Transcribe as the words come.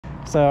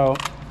So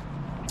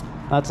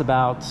that's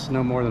about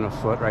no more than a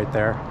foot right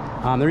there.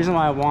 The reason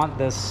why I want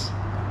this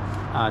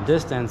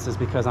distance is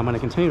because I'm going to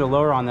continue to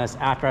lower on this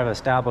after I've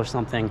established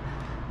something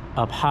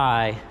up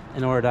high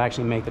in order to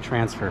actually make the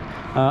transfer.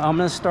 I'm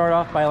going to start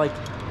off by like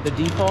the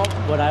default,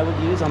 what I would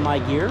use on my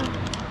gear.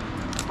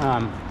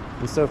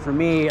 And so for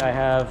me, I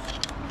have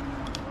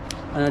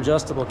an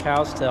adjustable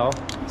cow's tail.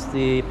 It's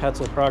the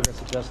Purcell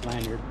Prusik Adjust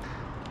lanyard.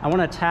 I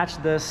want to attach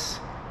this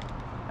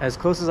as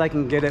close as I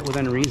can get it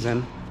within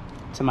reason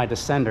to my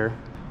descender.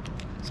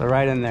 So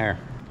right in there.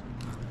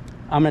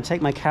 I'm going to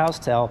take my cow's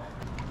tail,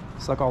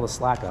 suck all the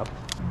slack up.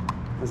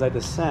 As I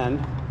descend,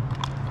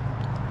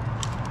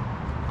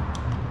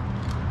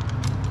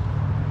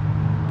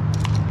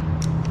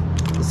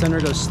 the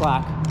center goes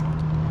slack.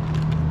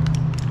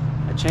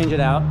 I change it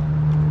out.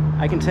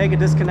 I can take a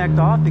disconnect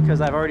off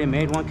because I've already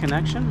made one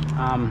connection,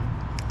 and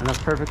that's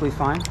perfectly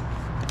fine.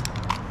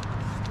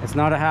 It's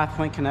not a half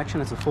point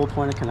connection, it's a full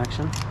point of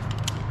connection.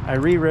 I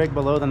re-rig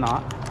below the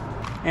knot,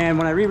 and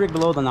when I re-rig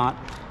below the knot,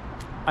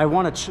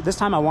 this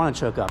time I want to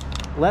choke up.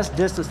 Less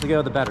distance to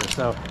go, the better.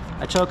 So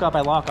I choke up,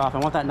 I lock off. I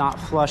want that knot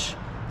flush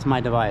to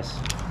my device.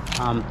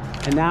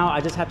 And now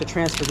I just have to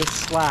transfer this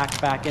slack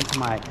back into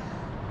my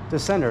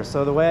descender.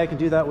 So the way I can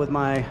do that with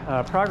my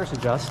progress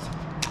adjust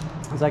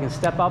is I can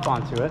step up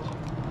onto it,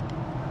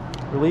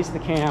 release the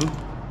cam,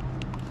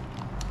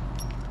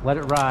 let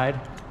it ride,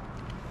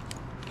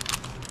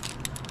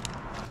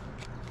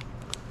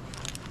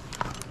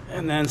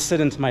 and then sit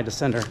into my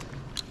descender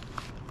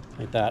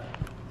like that.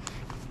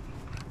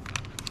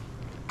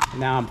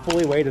 Now I'm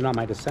fully weighted on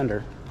my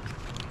descender.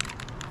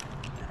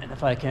 And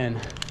if I can,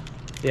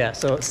 yeah,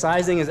 so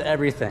sizing is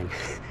everything.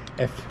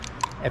 If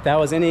that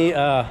was any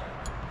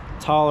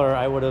taller,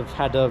 I would have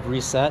had to have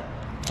reset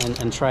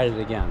and tried it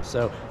again.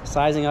 So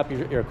sizing up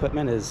your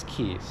equipment is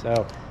key.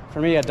 So for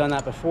me, I've done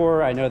that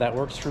before. I know that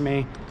works for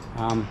me.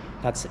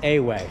 That's a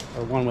way,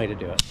 or one way to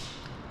do it.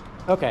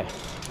 Okay,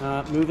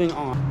 moving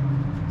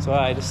on. So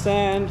I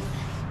descend,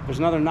 there's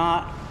another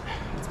knot,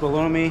 it's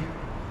below me.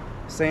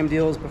 Same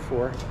deal as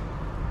before.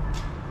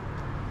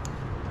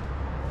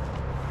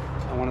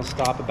 I want to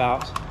stop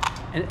about,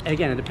 and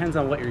again, it depends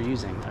on what you're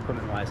using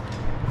equipment-wise.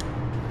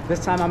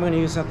 This time I'm going to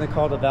use something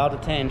called a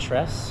Valdotain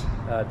Tresse,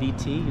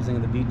 VT,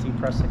 using the VT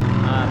Prusik.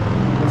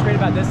 What's great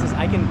about this is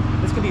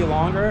this can be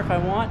longer if I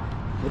want.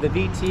 With the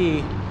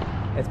VT,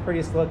 it's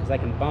pretty slow because I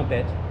can bump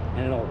it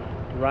and it'll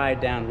ride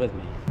down with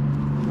me.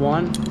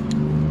 1,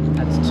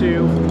 that's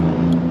 2,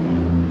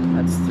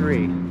 that's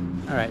 3.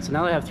 All right, so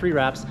now that I have 3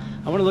 wraps,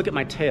 I want to look at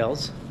my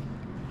tails.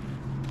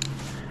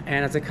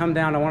 And as I come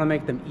down, I want to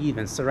make them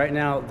even. So right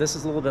now, this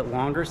is a little bit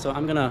longer, so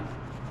I'm gonna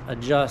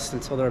adjust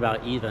until they're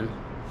about even.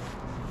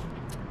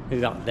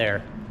 Maybe about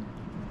there.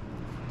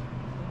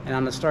 And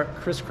I'm gonna start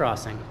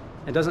crisscrossing.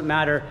 It doesn't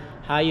matter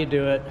how you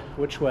do it,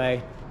 which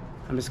way.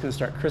 I'm just gonna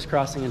start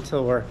crisscrossing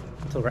until we're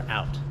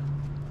out.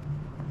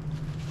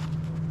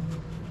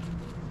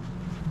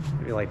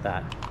 Maybe like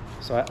that.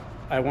 So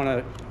I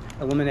wanna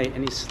eliminate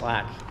any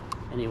slack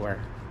anywhere.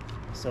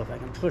 So if I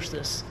can push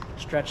this,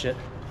 stretch it,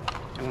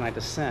 and when I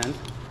descend,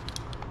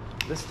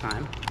 this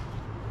time,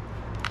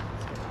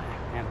 let's get my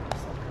hand up.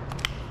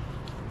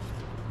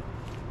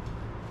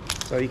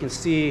 So you can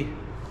see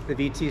the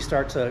VT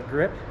start to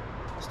grip,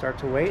 start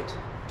to weight.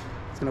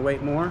 It's gonna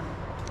weight more,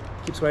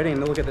 keeps waiting,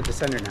 and look at the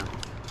descender now.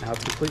 Now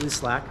it's completely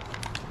slack.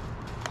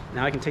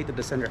 Now I can take the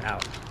descender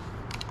out.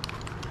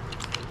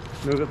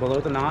 Move it below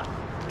the knot.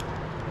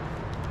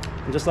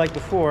 And just like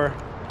before,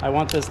 I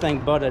want this thing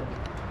butted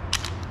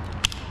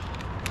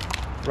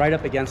right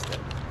up against it.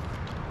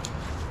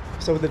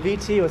 So with the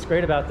VT, what's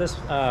great about this,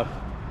 the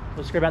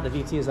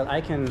VT is that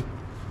I can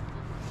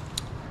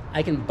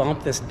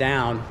bump this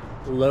down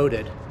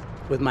loaded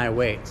with my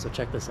weight. So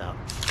check this out.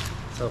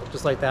 So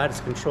just like that, it's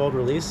a controlled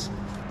release.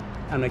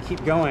 I'm gonna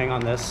keep going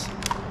on this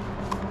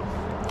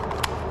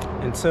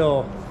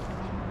until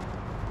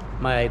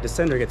my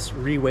descender gets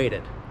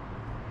re-weighted.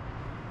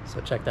 So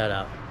check that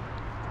out.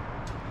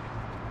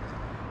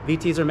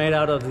 VTs are made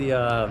out of the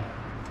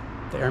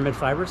aramid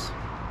fibers.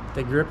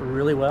 They grip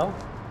really well.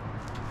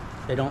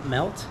 They don't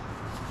melt.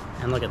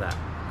 And look at that.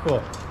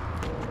 Cool.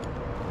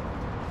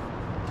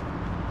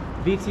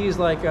 VT is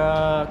like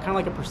kind of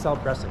like a Purcell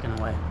Prusik in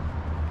a way.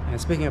 And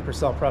speaking of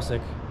Purcell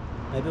Prusik,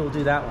 maybe we'll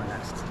do that one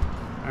next.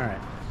 All right.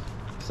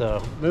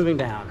 So moving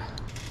down.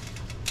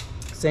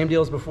 Same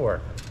deal as before.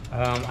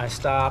 I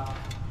stop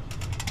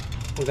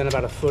within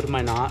about a foot of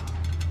my knot,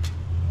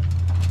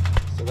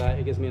 so that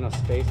it gives me enough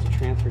space to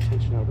transfer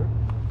tension over.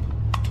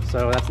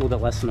 So that's a little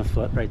bit less than a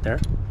foot right there.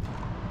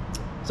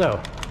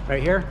 So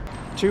right here,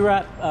 2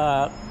 wrap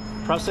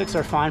Prusiks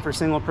are fine for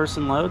single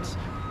person loads.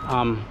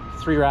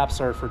 3 wraps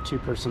are for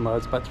 2-person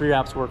loads, but 3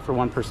 wraps work for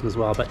 1 person as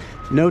well. But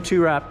no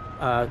 2 wrap,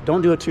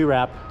 don't do a 2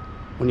 wrap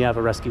when you have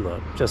a rescue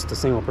load, just a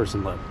single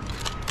person load.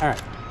 All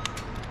right.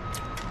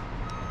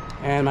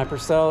 And my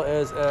Purcell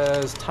is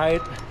as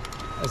tight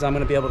as I'm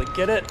gonna be able to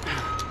get it.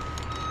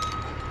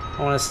 I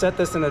wanna set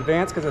this in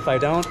advance because if I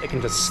don't, it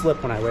can just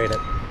slip when I weight it.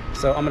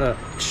 So I'm gonna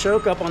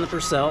choke up on the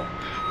Purcell,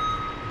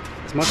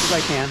 as much as I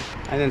can.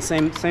 And then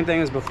same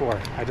thing as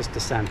before. I just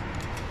descend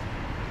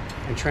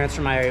and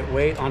transfer my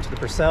weight onto the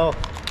Purcell.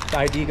 The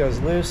ID goes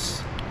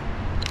loose,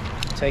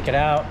 take it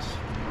out,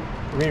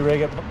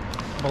 re-rig it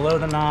below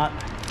the knot.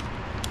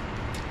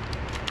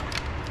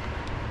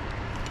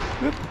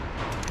 Whoop.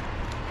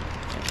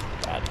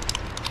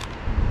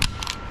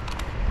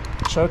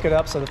 Choke it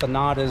up so that the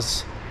knot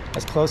is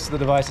as close to the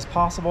device as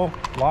possible.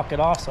 Lock it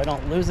off so I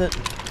don't lose it.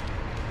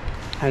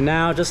 And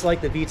now, just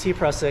like the VT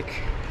Prusik,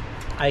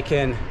 I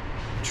can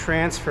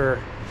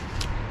transfer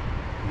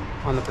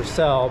on the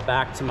Purcell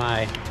back to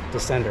my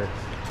descender.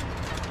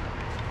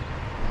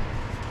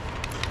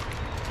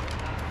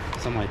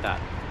 Something like that.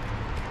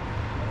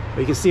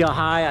 But you can see how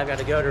high I've got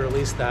to go to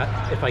release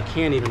that, if I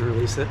can even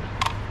release it.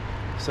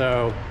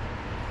 So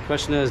the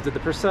question is, did the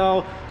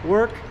Purcell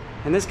work?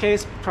 In this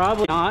case,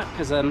 probably not,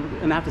 because I'm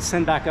gonna have to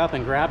send back up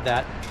and grab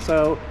that.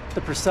 So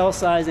the Purcell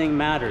sizing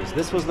matters.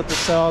 This was the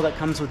Purcell that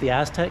comes with the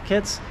Aztec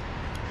kits.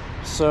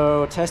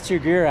 So test your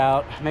gear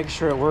out, make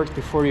sure it works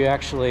before you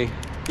actually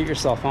get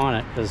yourself on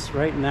it, because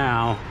right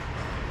now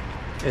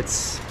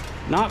it's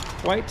not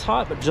quite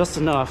taut, but just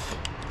enough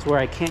to where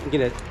I can't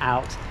get it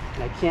out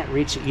and I can't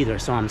reach it either,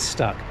 so I'm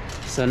stuck.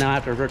 So now I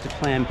have to revert to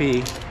plan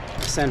B,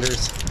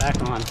 senders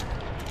back on,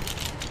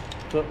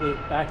 foot loop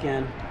back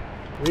in,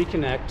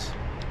 reconnect.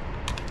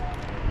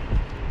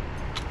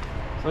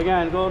 So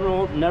again, golden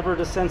rule, never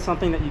descend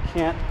something that you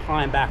can't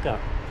climb back up.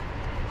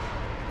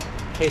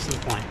 Case in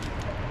point.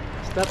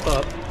 Step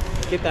up,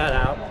 get that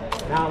out.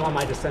 Now I'm on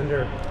my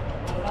descender.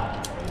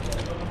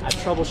 I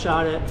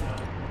troubleshot it.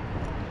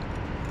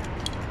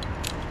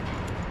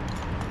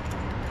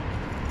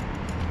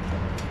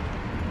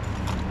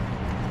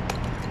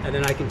 And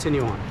then I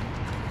continue on.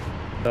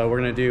 So we're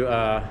gonna do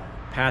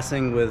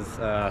passing with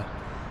a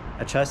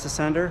chest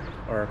descender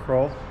or a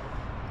curl.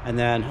 And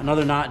then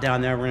another knot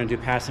down there, we're gonna do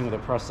passing with a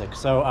Prusik.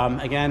 So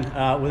again,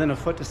 within a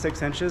foot to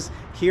 6 inches.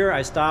 Here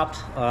I stopped,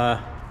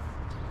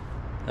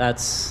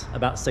 that's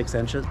about 6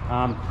 inches.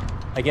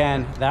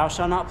 Again, thou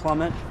shalt not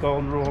plummet,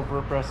 golden rule of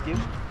rope rescue,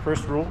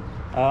 first rule.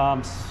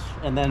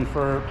 And then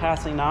for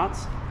passing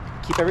knots,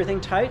 keep everything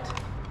tight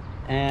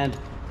and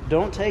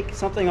don't take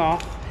something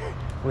off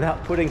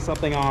without putting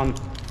something on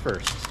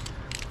first.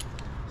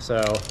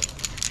 So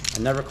I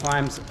never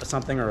climb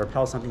something or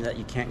rappel something that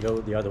you can't go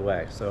the other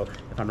way. So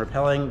if I'm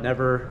rappelling,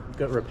 never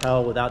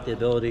rappel without the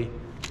ability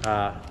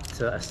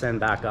to ascend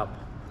back up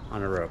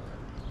on a rope.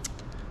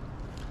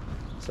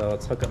 So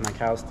let's hook up my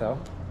cow's tail.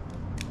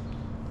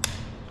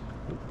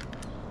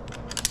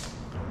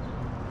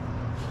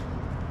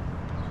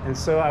 And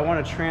so I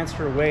want to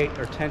transfer weight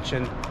or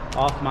tension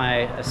off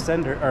my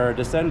ascender or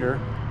descender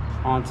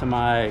onto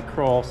my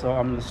crawl. So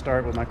I'm going to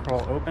start with my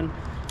crawl open,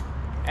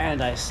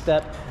 and I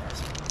step,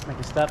 make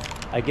a step.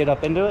 I get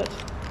up into it,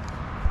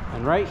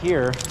 and right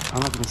here, I don't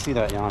know if you can see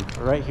that, Jan,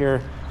 but right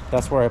here,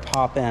 that's where I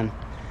pop in,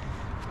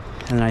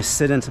 and then I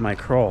sit into my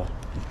crawl.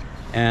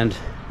 And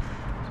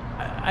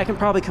I can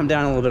probably come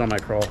down a little bit on my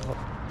crawl.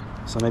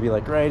 So maybe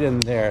like right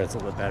in there, it's a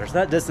little bit better. So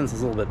that distance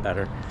is a little bit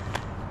better.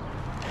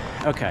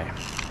 Okay,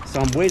 so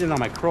I'm weighted on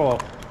my crawl.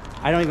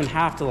 I don't even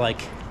have to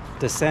like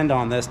descend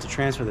on this to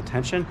transfer the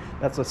tension.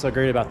 That's what's so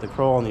great about the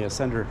crawl and the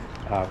ascender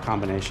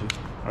combination,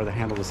 or the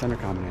handle descender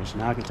combination.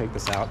 Now I can take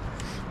this out,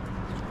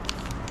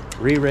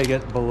 re-rig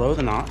it below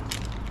the knot,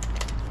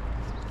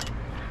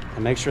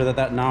 and make sure that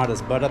that knot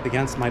is butt up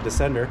against my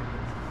descender,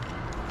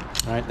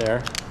 right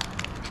there.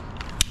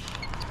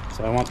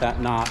 So I want that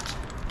knot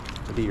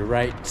to be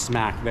right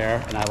smack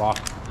there, and I lock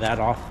that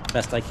off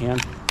best I can,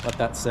 let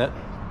that sit.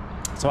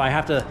 So I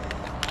have to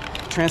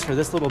transfer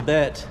this little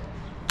bit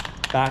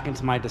back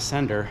into my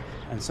descender,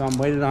 and so I'm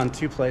weighted on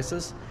 2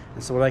 places.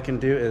 And so what I can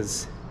do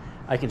is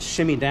I can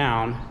shimmy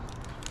down,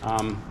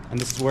 and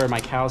this is where my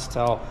cow's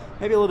tail,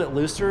 maybe a little bit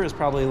looser, is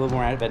probably a little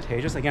more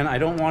advantageous. Again, I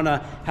don't want to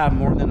have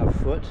more than a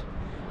foot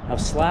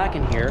of slack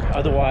in here,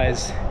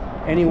 otherwise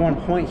any one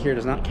point here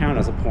does not count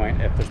as a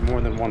point if there's more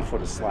than 1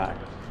 foot of slack.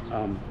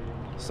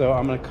 So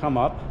I'm going to come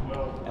up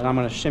and I'm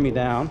going to shimmy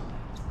down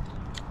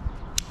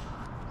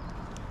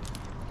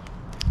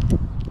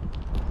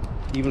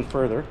even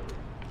further.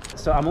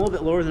 So I'm a little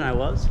bit lower than I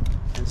was,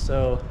 and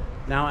so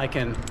now I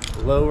can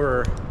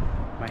lower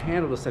my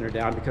handle descender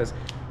down, because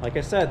like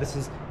I said,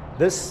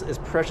 this is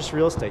precious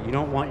real estate. You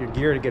don't want your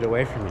gear to get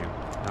away from you.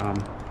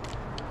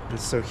 And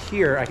so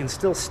here I can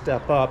still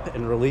step up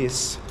and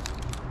release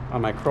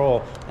on my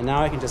crawl, and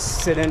now I can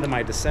just sit into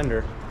my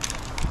descender.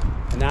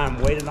 And now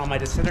I'm weighted on my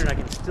descender, and I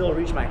can still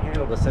reach my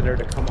handle descender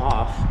to come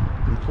off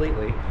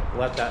completely,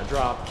 let that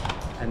drop,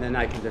 and then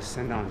I can just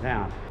send on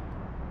down.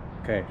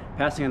 Okay,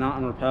 passing a knot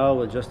on rappel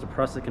with just a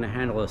Prusik and a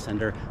handle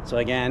descender. So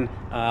again,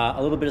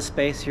 a little bit of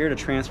space here to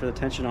transfer the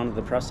tension onto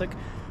the Prusik.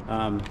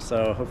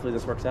 So hopefully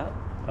this works out.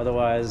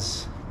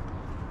 Otherwise,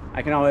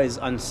 I can always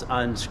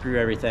unscrew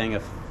everything.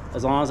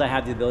 As long as I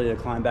have the ability to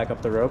climb back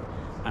up the rope,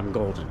 I'm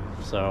golden.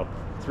 So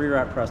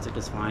 3-wrap Prusik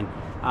is fine.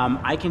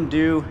 I can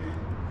do,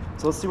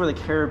 so let's see where the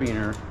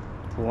carabiner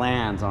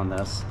lands on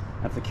this.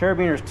 If the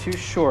carabiner is too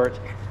short,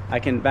 I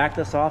can back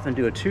this off and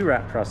do a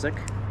 2-wrap Prusik.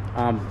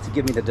 to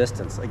give me the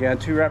distance. Again,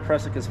 2-rep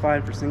Prusik is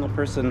fine for single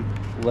person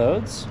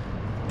loads.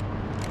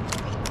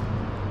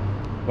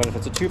 But if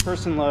it's a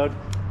 2-person load,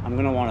 I'm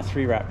gonna want a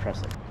 3-rep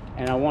Prusik.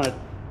 And I wanna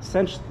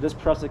cinch this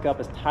Prusik up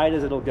as tight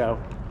as it'll go,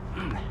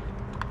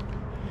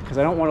 because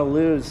I don't wanna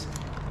lose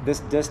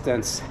this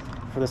distance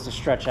for this to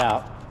stretch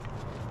out.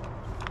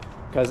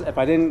 Because if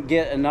I didn't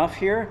get enough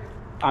here,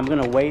 I'm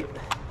gonna weight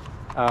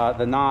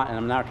the knot and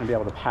I'm not gonna be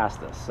able to pass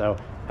this. So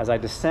as I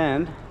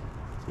descend,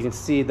 you can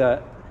see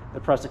the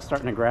Prusik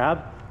starting to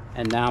grab,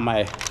 and now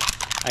my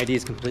ID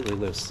is completely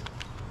loose.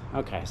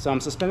 Okay, so I'm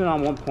suspended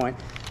on one point.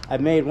 I've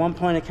made one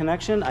point of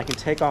connection. I can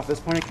take off this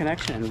point of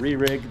connection and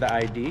re-rig the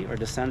ID or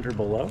descender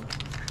below,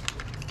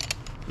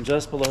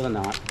 just below the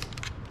knot,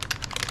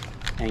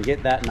 and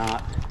get that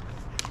knot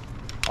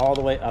all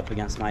the way up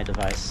against my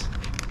device.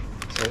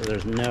 So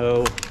there's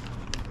no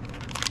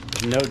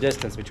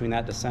distance between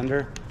that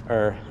descender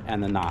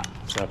and the knot.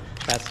 So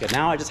that's good.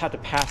 Now I just have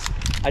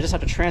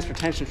to transfer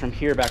tension from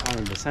here back on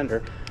the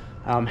descender.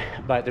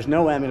 But there's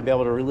no way I'm going to be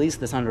able to release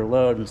this under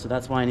load, and so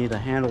that's why I need a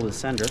handle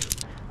descender.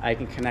 I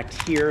can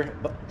connect here,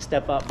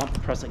 step up, bump the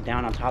Prusik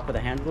down on top of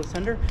the handle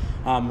descender,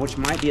 which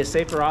might be a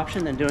safer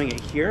option than doing it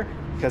here,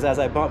 because as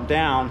I bump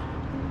down,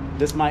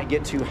 this might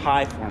get too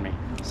high for me.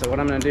 So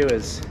what I'm going to do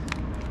is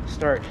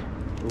start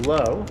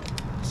low,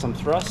 some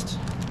thrust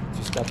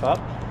to step up,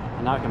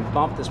 and now I can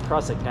bump this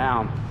Prusik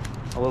down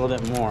a little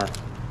bit more.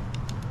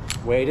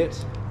 Weight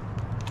it.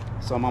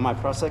 So I'm on my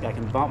Prusik, I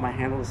can bump my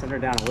handle descender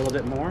down a little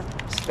bit more,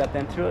 step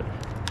into it,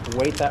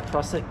 weight that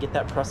Prusik, get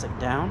that Prusik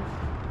down.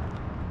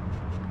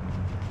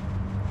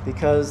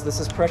 Because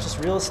this is precious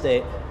real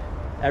estate,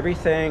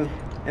 everything,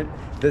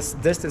 this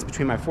distance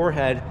between my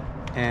forehead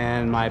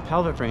and my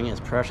pelvic ring is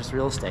precious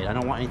real estate. I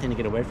don't want anything to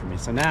get away from me.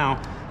 So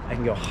now I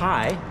can go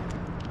high,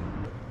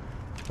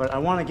 but I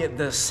want to get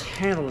this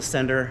handle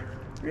descender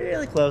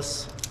really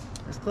close,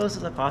 as close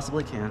as I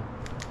possibly can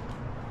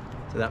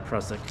to that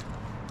Prusik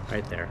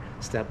right there.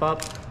 Step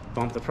up,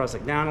 bump the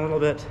Prusik down a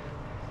little bit.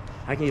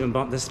 I can even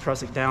bump this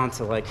Prusik down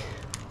to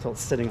till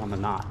it's sitting on the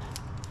knot.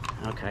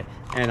 Okay,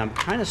 and I'm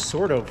kind of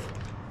sort of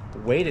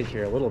weighted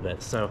here a little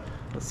bit. So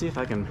let's see if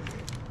I can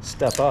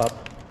step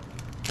up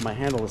on my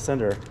handle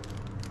descender,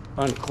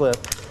 unclip,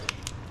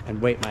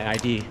 and weight my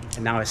ID.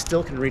 And now I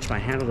still can reach my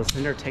handle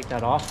descender, take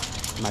that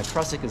off. My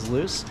Prusik is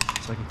loose,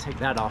 so I can take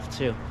that off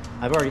too.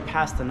 I've already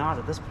passed the knot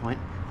at this point,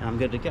 and I'm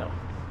good to go.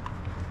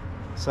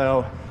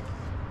 So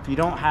if you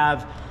don't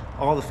have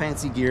all the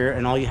fancy gear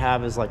and all you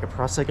have is like a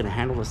Prusik and a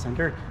handle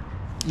descender,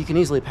 you can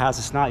easily pass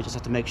this knot. You just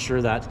have to make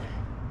sure that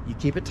you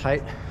keep it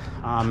tight.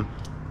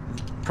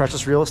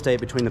 Precious real estate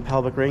between the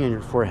pelvic ring and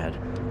your forehead.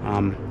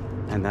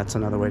 And that's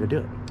another way to do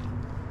it.